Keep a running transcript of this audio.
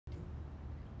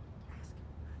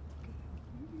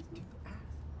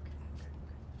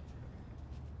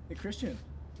Hey, Christian.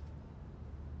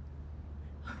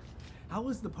 How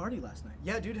was the party last night?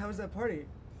 Yeah, dude, how was that party?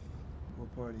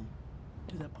 What party?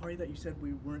 Dude, that party that you said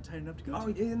we weren't tight enough to go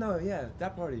Oh, to? yeah,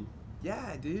 that party.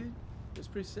 Yeah, dude. It's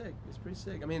pretty sick. It's pretty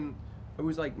sick. I mean, it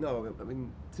was like,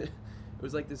 it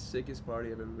was like the sickest party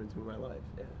I've ever been to in my life.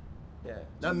 Yeah. Yeah.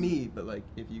 Not me, but like,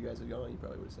 if you guys had gone, you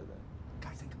probably would have said that.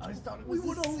 Guys, I just thought it We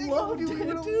was would've sick. loved We it,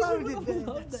 would have dude. loved We it. would've Then.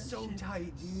 loved That's that so shit.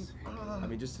 tight, dude. I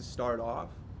mean, just to start off,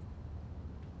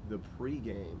 the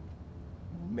pregame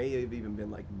may have even been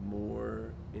like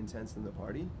more intense than the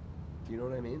party. Do you know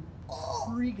what I mean?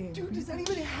 Pre-game. Dude, does that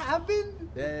even happen?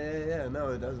 Yeah. No,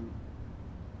 it doesn't.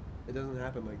 It doesn't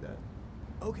happen like that.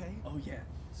 Okay. Oh, yeah.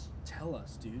 Tell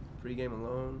us, dude. Pre-game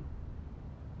alone,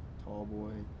 tall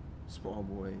boy, small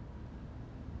boy,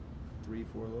 3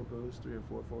 4 locos, 3 or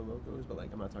 4 locos, but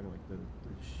like I'm not talking like the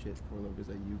shit 4 locos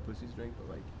that you pussies drink, but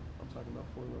like I'm talking about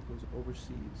 4 locos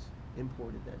overseas,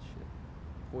 imported that shit,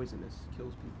 poisonous,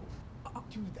 kills people. Oh,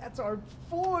 dude, that's our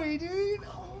boy, dude.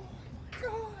 Oh my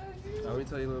god, dude. Let me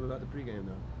tell you a little bit about the pregame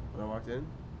though. When I walked in,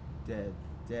 dead,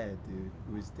 dude.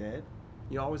 It was dead.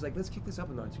 You know, I was like, let's kick this up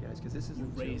a notch, guys, because this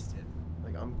isn't chill. Raised it.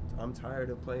 Like I'm tired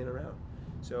of playing around.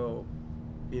 So,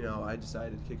 you know, I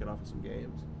decided to kick it off with some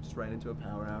games. Just right into a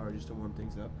power hour just to warm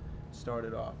things up.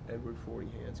 Started off Edward 40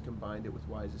 hands, combined it with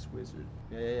Wisest Wizard.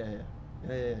 Yeah.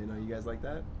 You know, you guys like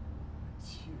that?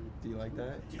 Do you like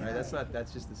that? Yeah. All right,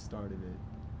 that's just the start of it.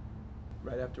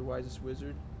 Right after Wisest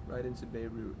Wizard, right into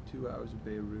Beirut, 2 hours of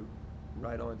Beirut,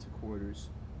 right on to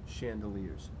quarters,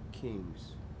 chandeliers,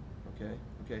 kings,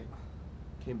 okay?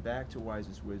 Came back to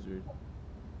Wisest Wizard,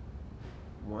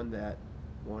 won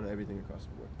everything across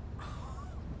the board.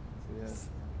 So,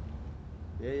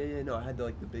 yeah, no, I had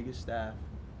the biggest staff,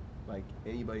 like,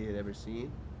 anybody had ever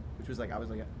seen, which was like, I'd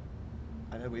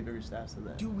had way bigger staffs than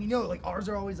that. Dude, we know, like, ours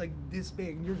are always, like, this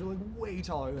big, and yours are, like, way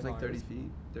taller It was than like ours.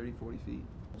 40 feet.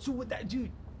 So with that,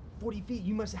 dude, 40 feet,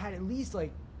 you must have had at least,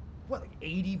 like, what, like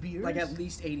 80 beers? Like at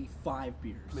least 85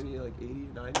 beers. Maybe like 80,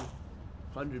 90,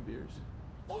 100 beers.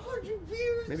 100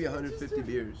 beers? Maybe 150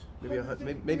 beers. Maybe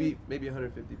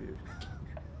 150 beers.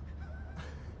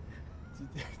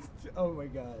 Oh my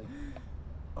god.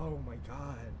 Oh my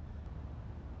god.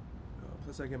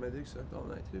 Plus I get my dick sucked all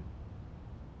night too.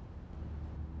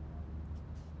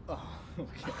 Oh,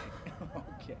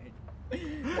 okay.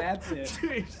 That's it.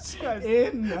 Just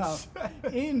Enough.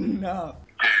 Dude,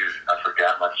 I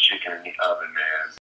forgot my chicken in the oven, man.